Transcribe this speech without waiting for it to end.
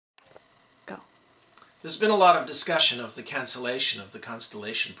There's been a lot of discussion of the cancellation of the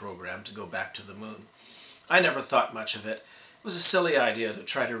Constellation program to go back to the moon. I never thought much of it. It was a silly idea to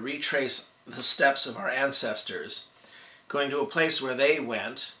try to retrace the steps of our ancestors, going to a place where they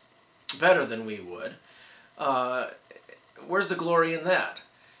went better than we would. Where's the glory in that?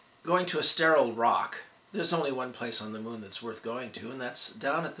 Going to a sterile rock. There's only one place on the moon that's worth going to, and that's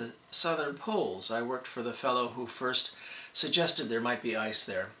down at the southern poles. I worked for the fellow who first suggested there might be ice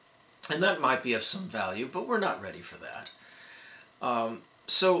there. And that might be of some value, but we're not ready for that.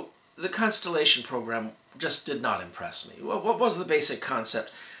 So the Constellation program just did not impress me. What was the basic concept?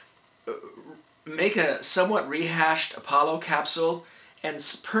 Make a somewhat rehashed Apollo capsule and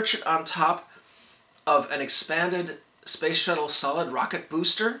perch it on top of an expanded Space Shuttle solid rocket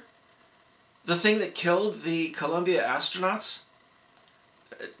booster? The thing that killed the Columbia astronauts?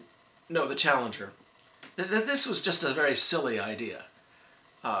 No, the Challenger. This was just a very silly idea.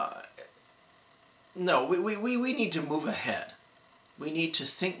 No, we need to move ahead. We need to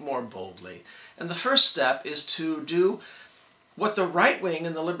think more boldly. And the first step is to do what the right wing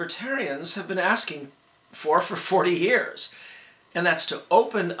and the libertarians have been asking for 40 years. And that's to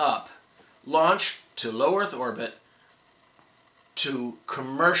open up launch to low Earth orbit to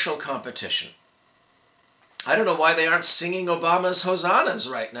commercial competition. I don't know why they aren't singing Obama's hosannas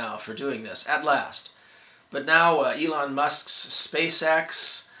right now for doing this, at last. But now Elon Musk's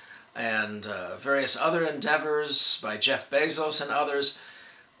SpaceX and various other endeavors by Jeff Bezos and others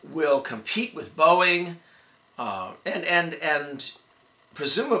will compete with Boeing, and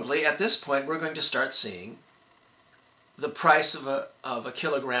presumably at this point we're going to start seeing the price of a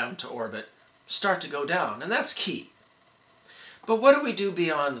kilogram to orbit start to go down, and that's key. But what do we do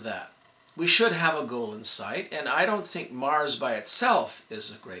beyond that? We should have a goal in sight, and I don't think Mars by itself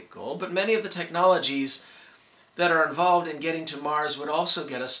is a great goal, but many of the technologies that are involved in getting to Mars would also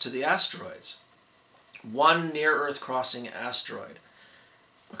get us to the asteroids. One near-Earth crossing asteroid,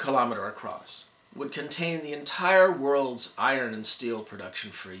 a kilometer across, would contain the entire world's iron and steel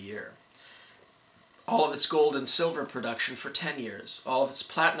production for a year, all of its gold and silver production for 10 years, all of its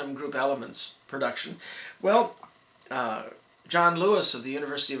platinum group elements production. Well, John Lewis of the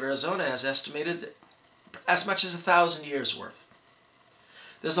University of Arizona has estimated as much as 1,000 years worth.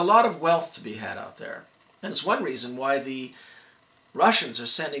 There's a lot of wealth to be had out there. And it's one reason why the Russians are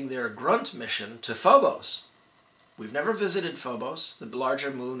sending their Grunt mission to Phobos. We've never visited Phobos, the larger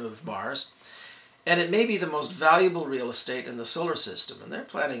moon of Mars, and it may be the most valuable real estate in the solar system, and they're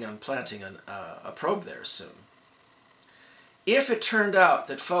planning on planting a probe there soon. If it turned out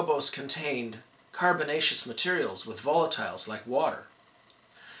that Phobos contained carbonaceous materials with volatiles like water,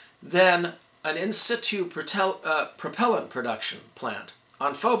 then an in situ propellant production plant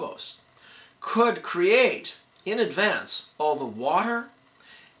on Phobos could create in advance all the water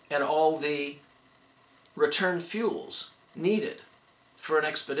and all the return fuels needed for an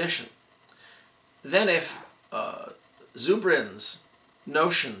expedition. Then if Zubrin's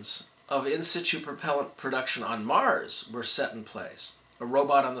notions of in situ propellant production on Mars were set in place, a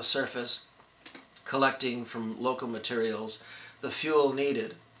robot on the surface collecting from local materials the fuel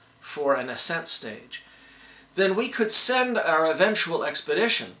needed for an ascent stage, then we could send our eventual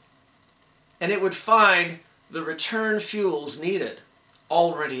expedition and it would find the return fuels needed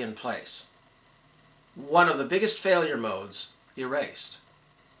already in place. One of the biggest failure modes erased.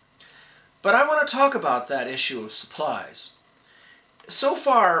 But I want to talk about that issue of supplies. So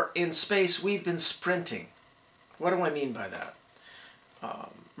far in space we've been sprinting. What do I mean by that?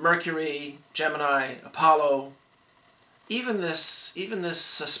 Mercury, Gemini, Apollo, even this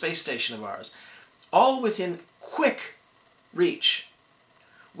space station of ours, all within quick reach.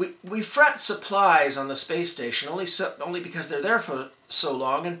 We fret supplies on the space station only because they're there for so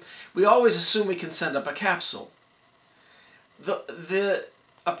long, and we always assume we can send up a capsule. The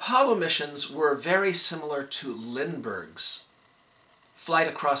Apollo missions were very similar to Lindbergh's flight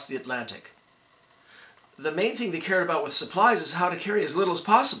across the Atlantic. The main thing they cared about with supplies is how to carry as little as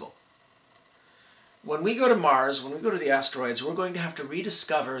possible. When we go to Mars, when we go to the asteroids, we're going to have to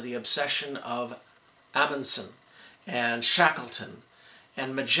rediscover the obsession of Amundsen and Shackleton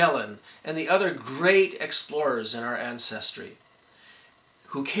and Magellan and the other great explorers in our ancestry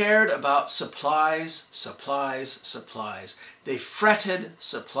who cared about supplies, supplies, supplies. They fretted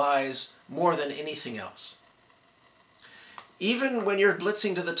supplies more than anything else. Even when you're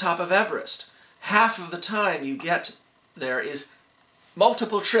blitzing to the top of Everest, half of the time you get there is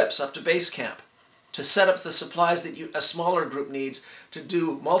multiple trips up to base camp to set up the supplies that a smaller group needs to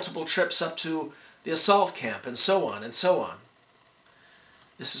do multiple trips up to the assault camp, and so on and so on.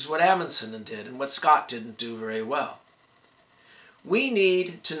 This is what Amundsen did and what Scott didn't do very well. We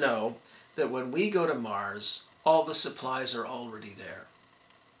need to know that when we go to Mars, all the supplies are already there.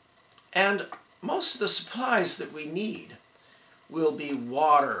 And most of the supplies that we need will be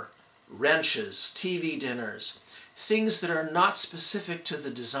water, wrenches, TV dinners, things that are not specific to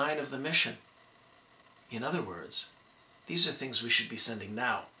the design of the mission. In other words, these are things we should be sending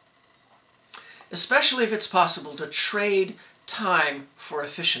now. Especially if it's possible to trade time for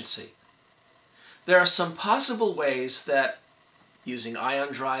efficiency. There are some possible ways that, using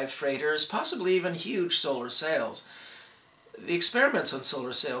ion drive freighters, possibly even huge solar sails. The experiments on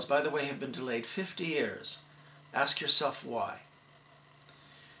solar sails, by the way, have been delayed 50 years. Ask yourself why.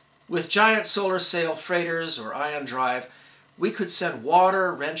 With giant solar sail freighters or ion drive, we could send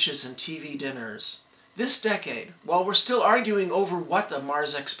water, wrenches, and TV dinners this decade while we're still arguing over what the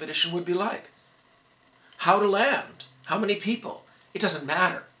Mars expedition would be like. How to land, how many people, it doesn't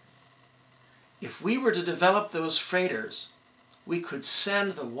matter. If we were to develop those freighters, we could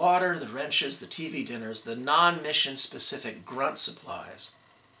send the water, the wrenches, the TV dinners, the non-mission specific grunt supplies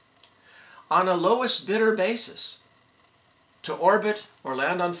on a lowest bidder basis to orbit or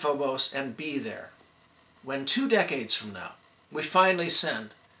land on Phobos and be there when 2 decades from now we finally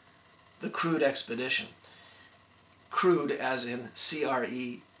send the crewed expedition. Crewed as in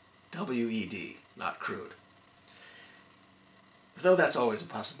C-R-E-W-E-D, not crude. Though that's always a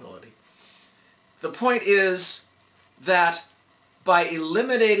possibility. The point is that by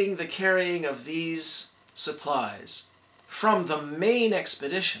eliminating the carrying of these supplies from the main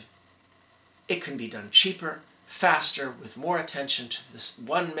expedition, it can be done cheaper, faster, with more attention to this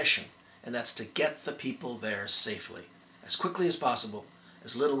one mission, and that's to get the people there safely, as quickly as possible,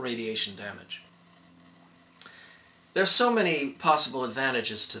 as little radiation damage. There's so many possible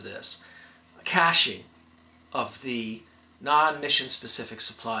advantages to this. Caching of the non-mission specific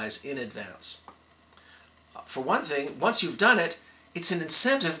supplies in advance. For one thing, once you've done it, it's an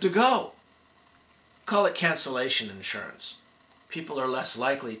incentive to go. Call it cancellation insurance. People are less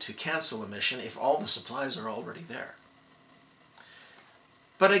likely to cancel a mission if all the supplies are already there.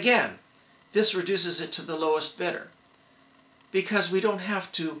 But again, this reduces it to the lowest bidder, because we don't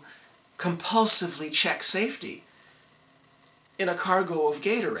have to compulsively check safety in a cargo of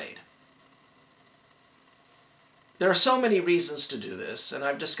Gatorade. There are so many reasons to do this, and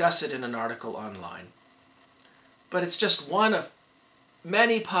I've discussed it in an article online. But it's just one of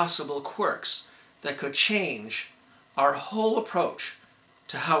many possible quirks that could change our whole approach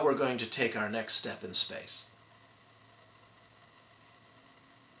to how we're going to take our next step in space.